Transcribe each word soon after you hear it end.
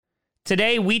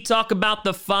Today, we talk about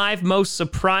the 5 most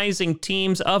surprising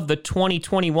teams of the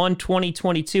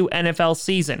 2021-2022 NFL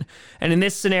season. And in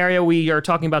this scenario, we are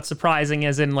talking about surprising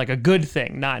as in like a good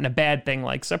thing, not in a bad thing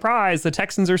like, surprise, the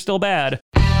Texans are still bad.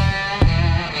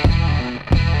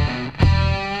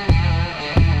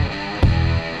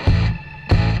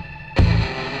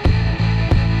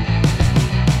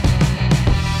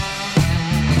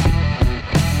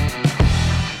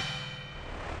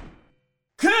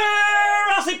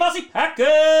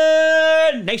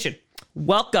 Packer Nation.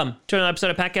 Welcome to another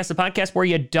episode of Packcast, the podcast where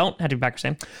you don't have to be Packers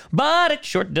fan, but it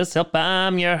sure does help.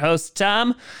 I'm your host,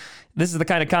 Tom. This is the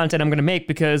kind of content I'm going to make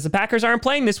because the Packers aren't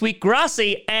playing this week,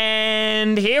 Grossi,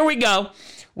 and here we go.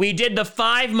 We did the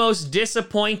 5 most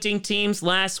disappointing teams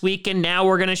last week, and now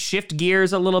we're going to shift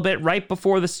gears a little bit right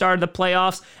before the start of the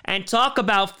playoffs and talk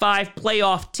about 5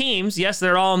 playoff teams. Yes,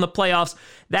 they're all in the playoffs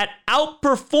that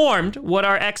outperformed what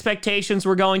our expectations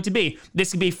were going to be.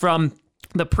 This could be from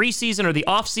the preseason or the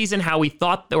offseason, how we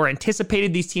thought or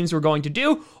anticipated these teams were going to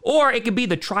do, or it could be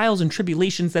the trials and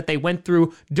tribulations that they went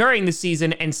through during the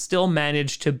season and still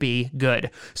managed to be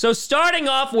good. So starting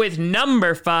off with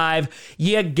number 5,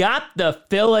 you got the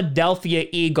Philadelphia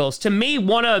Eagles. To me,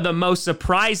 one of the most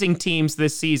surprising teams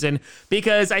this season,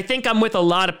 because I think I'm with a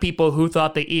lot of people who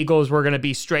thought the Eagles were going to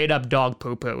be straight up dog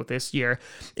poo-poo this year.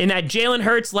 In that Jalen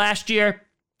Hurts last year,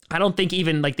 I don't think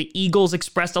even like the Eagles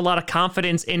expressed a lot of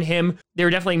confidence in him. They were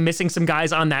definitely missing some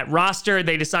guys on that roster.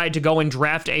 They decided to go and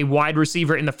draft a wide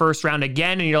receiver in the first round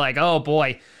again, and you're like, oh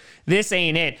boy, this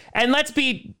ain't it. And let's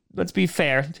be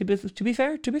fair. To be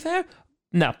fair?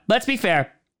 No, let's be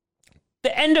fair.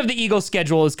 The end of the Eagles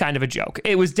schedule is kind of a joke.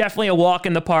 It was definitely a walk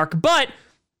in the park, but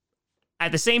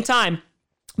at the same time,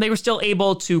 they were still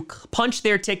able to punch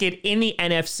their ticket in the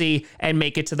NFC and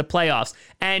make it to the playoffs.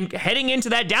 And heading into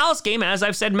that Dallas game, as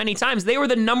I've said many times, they were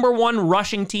the number 1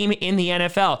 rushing team in the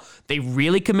NFL. They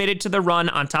really committed to the run.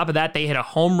 On top of that, they hit a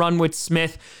home run with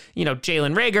Smith. You know,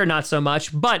 Jalen Reagor, not so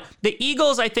much. But the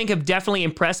Eagles, I think, have definitely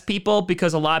impressed people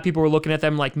because a lot of people were looking at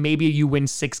them like maybe you win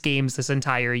 6 games this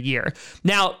entire year.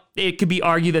 Now, it could be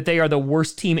argued that they are the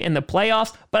worst team in the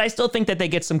playoffs, but I still think that they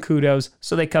get some kudos,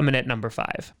 so they come in at number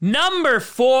 5. Number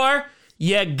 4,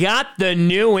 you got the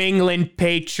New England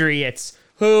Patriots,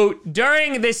 who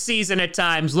during this season at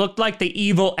times looked like the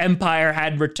evil empire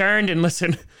had returned. And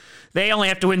listen, they only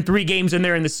have to win 3 games and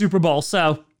they're in the Super Bowl,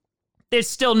 so there's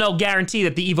still no guarantee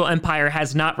that the evil empire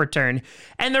has not returned.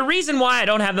 And the reason why I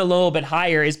don't have it a little bit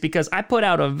higher is because I put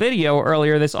out a video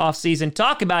earlier this offseason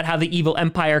talking about how the evil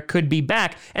empire could be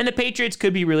back and the Patriots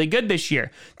could be really good this year.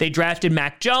 They drafted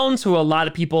Mac Jones, who a lot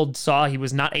of people saw he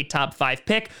was not a top 5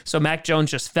 pick, so Mac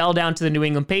Jones just fell down to the New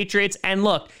England Patriots, and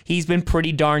look, he's been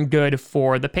pretty darn good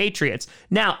for the Patriots.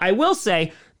 Now, I will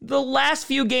say, the last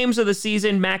few games of the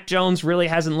season, Mac Jones really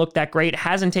hasn't looked that great,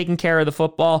 hasn't taken care of the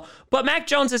football, but Mac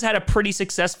Jones has had a pretty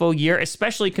successful year,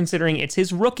 especially considering it's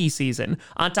his rookie season.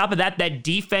 On top of that, that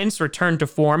defense returned to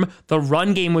form, the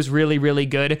run game was really, really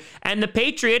good, and the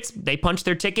Patriots, they punched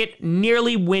their ticket,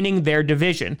 nearly winning their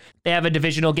division. They have a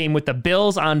divisional game with the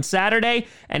Bills on Saturday,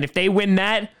 and if they win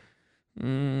that,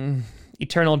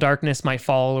 eternal darkness might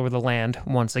fall over the land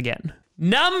once again.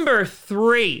 Number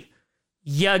 3,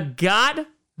 you got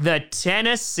the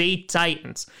Tennessee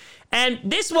Titans. And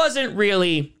this wasn't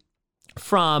really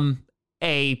from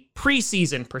a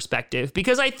preseason perspective,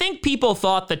 because I think people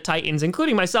thought the Titans,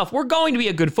 including myself, were going to be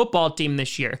a good football team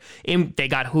this year. They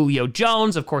got Julio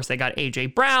Jones. Of course, they got A.J.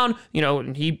 Brown. You know,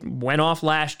 he went off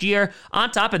last year. On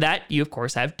top of that, you, of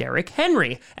course, have Derrick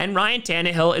Henry. And Ryan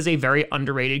Tannehill is a very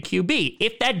underrated QB.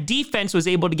 If that defense was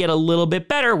able to get a little bit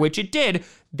better, which it did,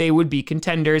 they would be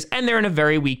contenders, and they're in a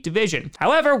very weak division.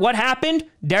 However, what happened?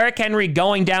 Derrick Henry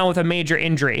going down with a major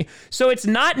injury. So it's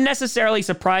not necessarily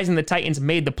surprising the Titans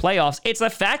made the playoffs. It's the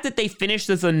fact that they finished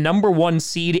as the number 1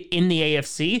 seed in the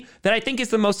AFC that I think is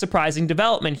the most surprising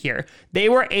development here. They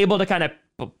were able to kind of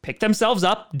pick themselves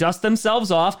up, dust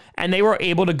themselves off, and they were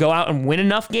able to go out and win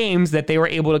enough games that they were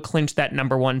able to clinch that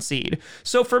number 1 seed.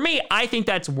 So for me, I think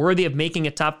that's worthy of making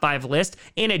a top 5 list.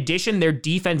 In addition, their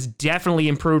defense definitely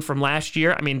improved from last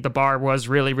year. I mean, the bar was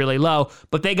really, really low,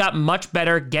 but they got much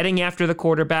better getting after the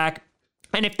quarterback.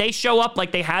 And if they show up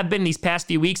like they have been these past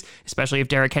few weeks, especially if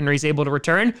Derrick Henry is able to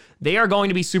return, they are going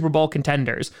to be Super Bowl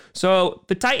contenders. So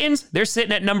the Titans, they're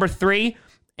sitting at number 3,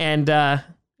 and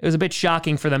it was a bit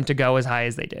shocking for them to go as high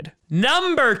as they did.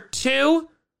 Number 2,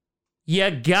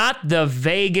 you got the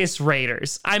Vegas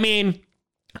Raiders. I mean,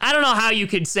 I don't know how you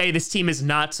could say this team is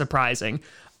not surprising.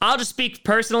 I'll just speak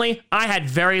personally. I had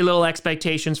very little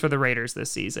expectations for the Raiders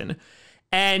this season.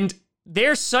 And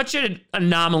they're such an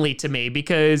anomaly to me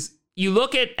because you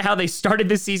look at how they started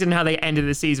this season and how they ended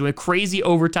the season with crazy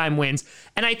overtime wins.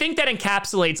 And I think that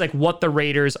encapsulates like what the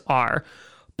Raiders are.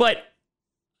 But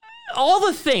all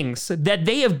the things that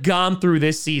they have gone through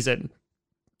this season,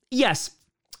 yes,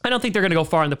 I don't think they're going to go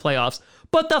far in the playoffs.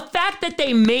 But the fact that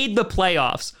they made the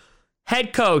playoffs,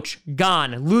 head coach,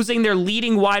 gone. Losing their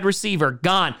leading wide receiver,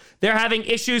 gone. They're having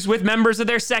issues with members of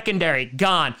their secondary,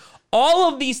 gone.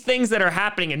 All of these things that are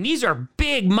happening, and these are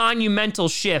big monumental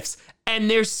shifts,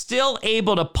 and they're still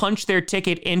able to punch their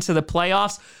ticket into the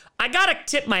playoffs. I got to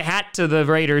tip my hat to the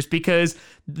Raiders because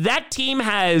that team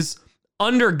has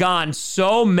undergone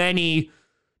so many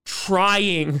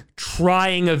trying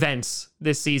events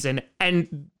this season,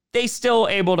 and they still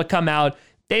able to come out.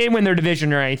 They didn't win their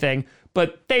division or anything,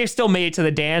 but they still made it to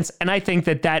the dance, and I think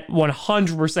that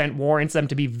 100% warrants them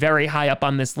to be very high up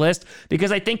on this list,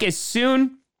 because I think as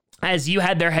soon as you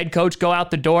had their head coach go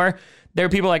out the door, there are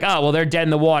people like, oh, well, they're dead in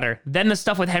the water. Then the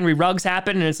stuff with Henry Ruggs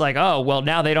happened, and it's like, oh, well,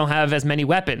 now they don't have as many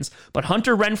weapons. But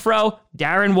Hunter Renfrow,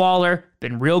 Darren Waller,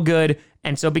 been real good,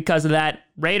 and so because of that,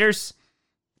 Raiders,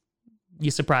 you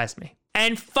surprised me.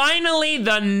 And finally,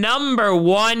 the number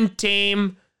one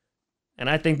team, and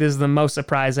I think this is the most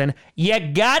surprising, you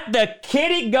got the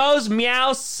kitty goes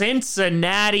meow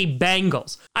Cincinnati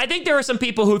Bengals. I think there were some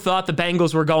people who thought the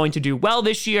Bengals were going to do well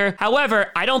this year. However,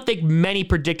 I don't think many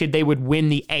predicted they would win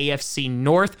the AFC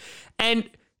North. And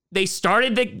they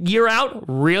started the year out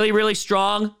really, really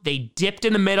strong. They dipped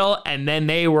in the middle, and then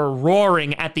they were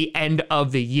roaring at the end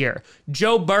of the year.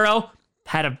 Joe Burrow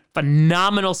had a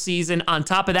phenomenal season. On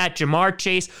top of that, Jamar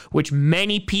Chase, which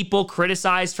many people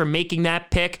criticized for making that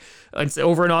pick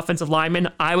over an offensive lineman.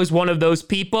 I was one of those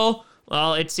people.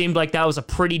 Well, it seemed like that was a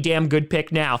pretty damn good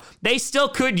pick now. They still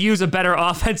could use a better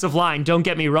offensive line, don't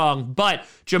get me wrong, but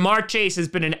Jamar Chase has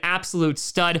been an absolute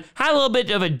stud. Had a little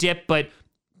bit of a dip, but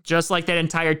just like that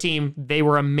entire team, they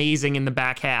were amazing in the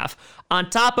back half. On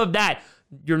top of that,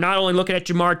 you're not only looking at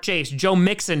Jamar Chase, Joe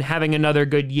Mixon having another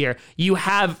good year. You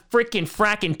have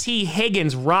fracking T.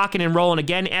 Higgins rocking and rolling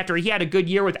again after he had a good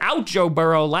year without Joe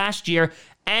Burrow last year.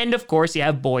 And of course, you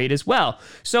have Boyd as well.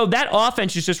 So that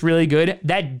offense is just really good.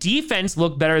 That defense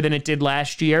looked better than it did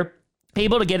last year,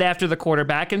 able to get after the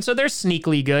quarterback. And so they're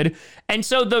sneakily good. And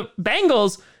so the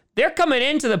Bengals, they're coming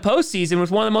into the postseason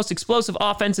with one of the most explosive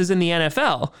offenses in the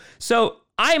NFL. So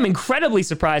I am incredibly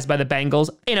surprised by the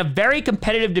Bengals in a very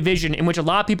competitive division in which a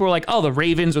lot of people are like, oh, the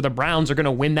Ravens or the Browns are going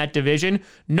to win that division.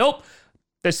 Nope.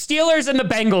 The Steelers and the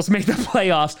Bengals made the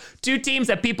playoffs. Two teams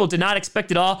that people did not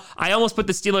expect at all. I almost put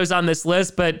the Steelers on this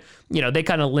list, but, they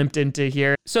kind of limped into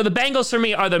here. So the Bengals, for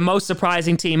me, are the most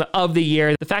surprising team of the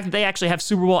year. The fact that they actually have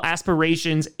Super Bowl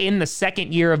aspirations in the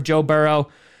second year of Joe Burrow,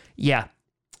 yeah,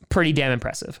 pretty damn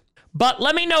impressive. But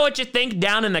let me know what you think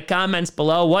down in the comments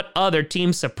below. What other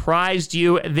team surprised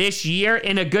you this year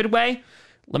in a good way?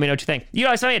 Let me know what you think. You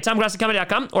guys find me at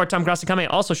TomGrossiComedy.com or TomGrossiComedy,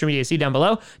 all social media you see down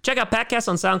below. Check out Patcast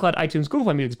on SoundCloud, iTunes, Google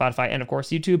Play Music, Spotify, and of course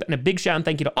YouTube. And a big shout and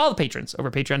thank you to all the patrons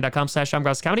over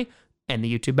patreon.com/TomGrossiComedy and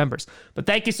the YouTube members. But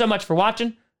thank you so much for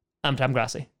watching. I'm Tom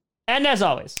Grossi. And as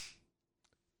always,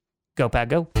 go Pack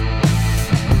Go.